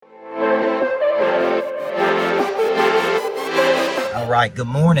right. Good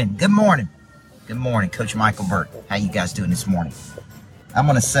morning. Good morning. Good morning, Coach Michael Burt. How you guys doing this morning? I'm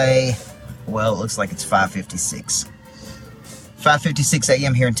going to say, well, it looks like it's 5:56. 5:56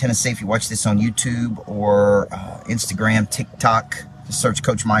 a.m. here in Tennessee. If you watch this on YouTube or Instagram, TikTok, just search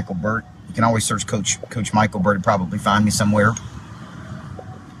Coach Michael Burt. You can always search Coach Michael Burt and probably find me somewhere.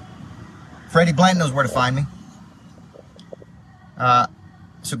 Freddie Blanton knows where to find me.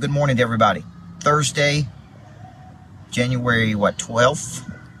 So good morning to everybody. Thursday, January,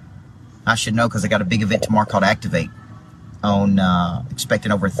 12th? I should know because I got a big event tomorrow called Activate on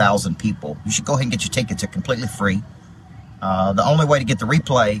expecting over 1,000 people. You should go ahead and get your tickets. They're completely free. The only way to get the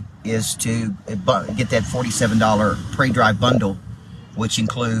replay is to get that $47 pre-drive bundle, which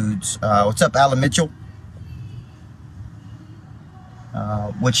includes, what's up, Alan Mitchell?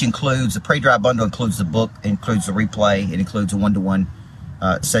 Which includes, the pre-drive bundle includes the book, includes the replay, it includes a one-to-one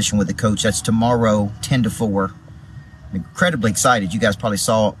session with the coach. That's tomorrow, 10 to 4. I'm incredibly excited. You guys probably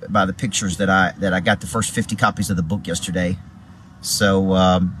saw by the pictures that I got the first 50 copies of the book yesterday.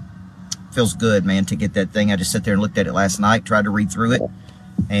 So, feels good, man, to get that thing. I just sat there and looked at it last night, tried to read through it,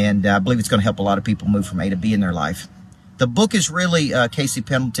 and I believe it's going to help a lot of people move from A to B in their life. The book is really, Casey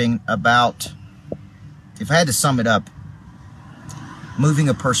Pendleton, about, if I had to sum it up, moving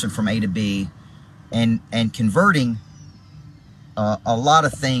a person from A to B and converting a lot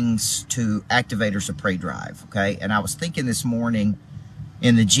of things to activators of pre-drive, okay? And I was thinking this morning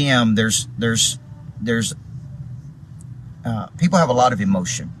in the gym, there's people have a lot of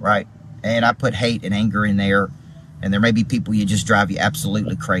emotion, right? And I put hate and anger in there, and there may be people you just drive you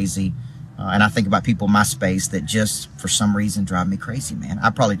absolutely crazy. And I think about people in my space that just, for some reason, drive me crazy, man.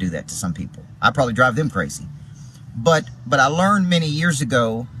 I probably do that to some people. I probably drive them crazy. But I learned many years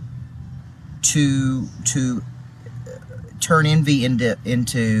ago to turn envy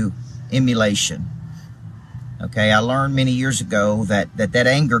into emulation. Okay, I learned many years ago that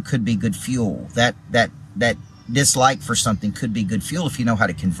anger could be good fuel. That dislike for something could be good fuel if you know how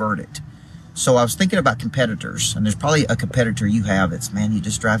to convert it. So I was thinking about competitors, and there's probably a competitor you have that's, man, he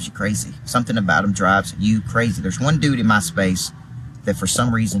just drives you crazy. Something about him drives you crazy. There's one dude in my space that for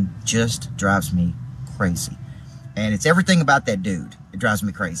some reason just drives me crazy. And it's everything about that dude. It drives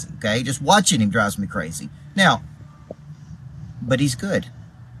me crazy, okay? Just watching him drives me crazy. Now, but he's good.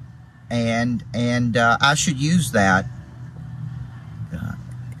 And I should use that,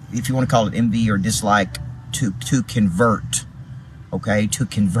 if you want to call it envy or dislike, to convert, okay? To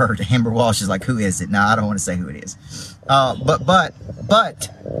convert. Amber Walsh is like, who is it? No, I don't want to say who it is. But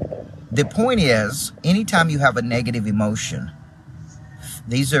the point is, anytime you have a negative emotion,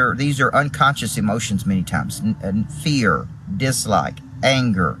 these are unconscious emotions many times. And fear, dislike,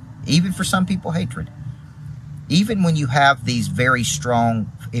 anger, even for some people, hatred. Even when you have these very strong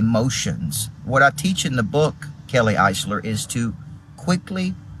emotions, what I teach in the book, Kelly Eisler, is to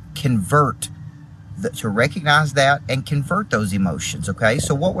quickly convert, to recognize that and convert those emotions, okay?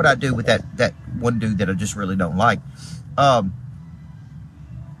 So what would I do with that one dude that I just really don't like? I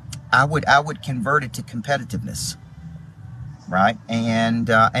would convert it to competitiveness. Right? And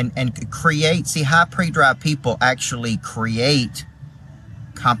create, see, high pre-drive people actually create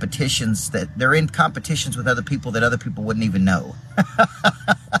competitions that they're in competitions with other people that other people wouldn't even know.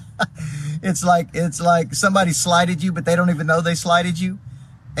 It's like somebody slighted you, but they don't even know they slighted you.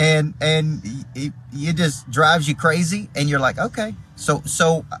 And it just drives you crazy. And you're like, okay. So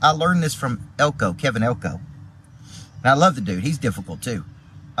I learned this from Elko, Kevin Elko. And I love the dude. He's difficult too.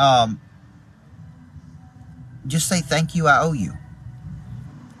 Just say, thank you, I owe you.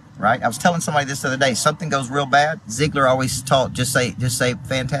 Right? I was telling somebody this the other day. Something goes real bad. Ziegler always taught, just say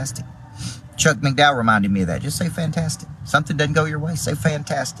fantastic. Chuck McDowell reminded me of that. Just say fantastic. Something doesn't go your way, say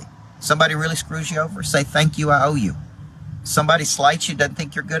fantastic. Somebody really screws you over, say thank you, I owe you. Somebody slights you, doesn't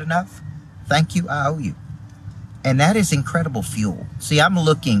think you're good enough, thank you, I owe you. And that is incredible fuel. See, I'm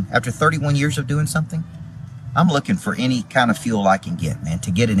looking, after 31 years of doing something, I'm looking for any kind of fuel I can get, man, to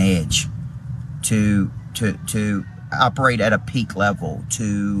get an edge, to operate at a peak level,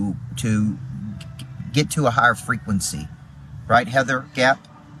 to get to a higher frequency. Right, Heather Gap?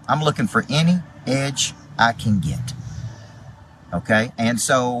 I'm looking for any edge I can get. Okay? And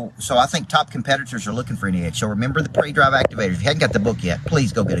so I think top competitors are looking for any edge. So remember the pre-drive activators. If you hadn't got the book yet,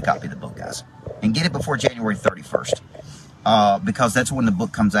 please go get a copy of the book, guys. And get it before January 31st. Because that's when the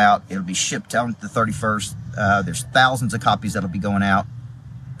book comes out. It'll be shipped on the 31st. There's thousands of copies that'll be going out.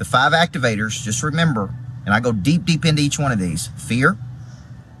 The 5 activators, just remember, and I go deep into each one of these. Fear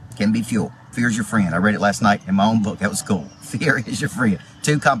can be fuel. Fear is your friend. I read it last night in my own book. That was cool. Fear is your friend.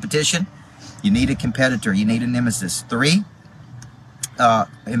 2, competition. You need a competitor. You need a nemesis. 3,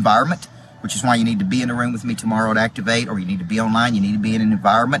 environment. which is why you need to be in the room with me tomorrow at Activate, or you need to be online. You need to be in an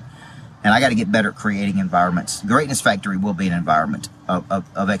environment. And I got to get better at creating environments. Greatness Factory will be an environment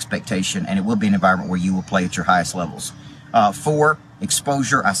of expectation, and it will be an environment where you will play at your highest levels. 4,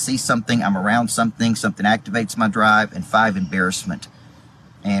 exposure. I see something, I'm around something activates my drive. And 5, embarrassment.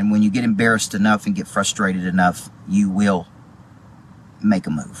 And when you get embarrassed enough and get frustrated enough, you will make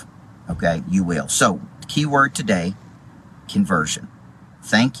a move. Okay, you will. So, keyword today, conversion.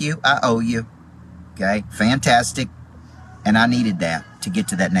 Thank you, I owe you. Okay, fantastic. And I needed that to get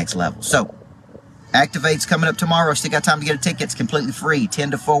to that next level. So, Activate's coming up tomorrow. Still got time to get a ticket. It's completely free,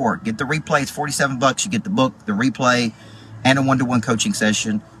 10 to 4. Get the replay. It's $47. You get the book, the replay, and a one-to-one coaching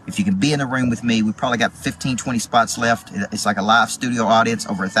session. If you can be in the room with me, we probably got 15, 20 spots left. It's like a live studio audience,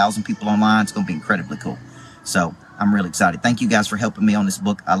 over 1,000 people online. It's going to be incredibly cool. So, I'm really excited. Thank you guys for helping me on this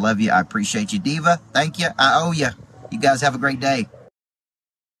book. I love you. I appreciate you. Diva, thank you. I owe you. You guys have a great day.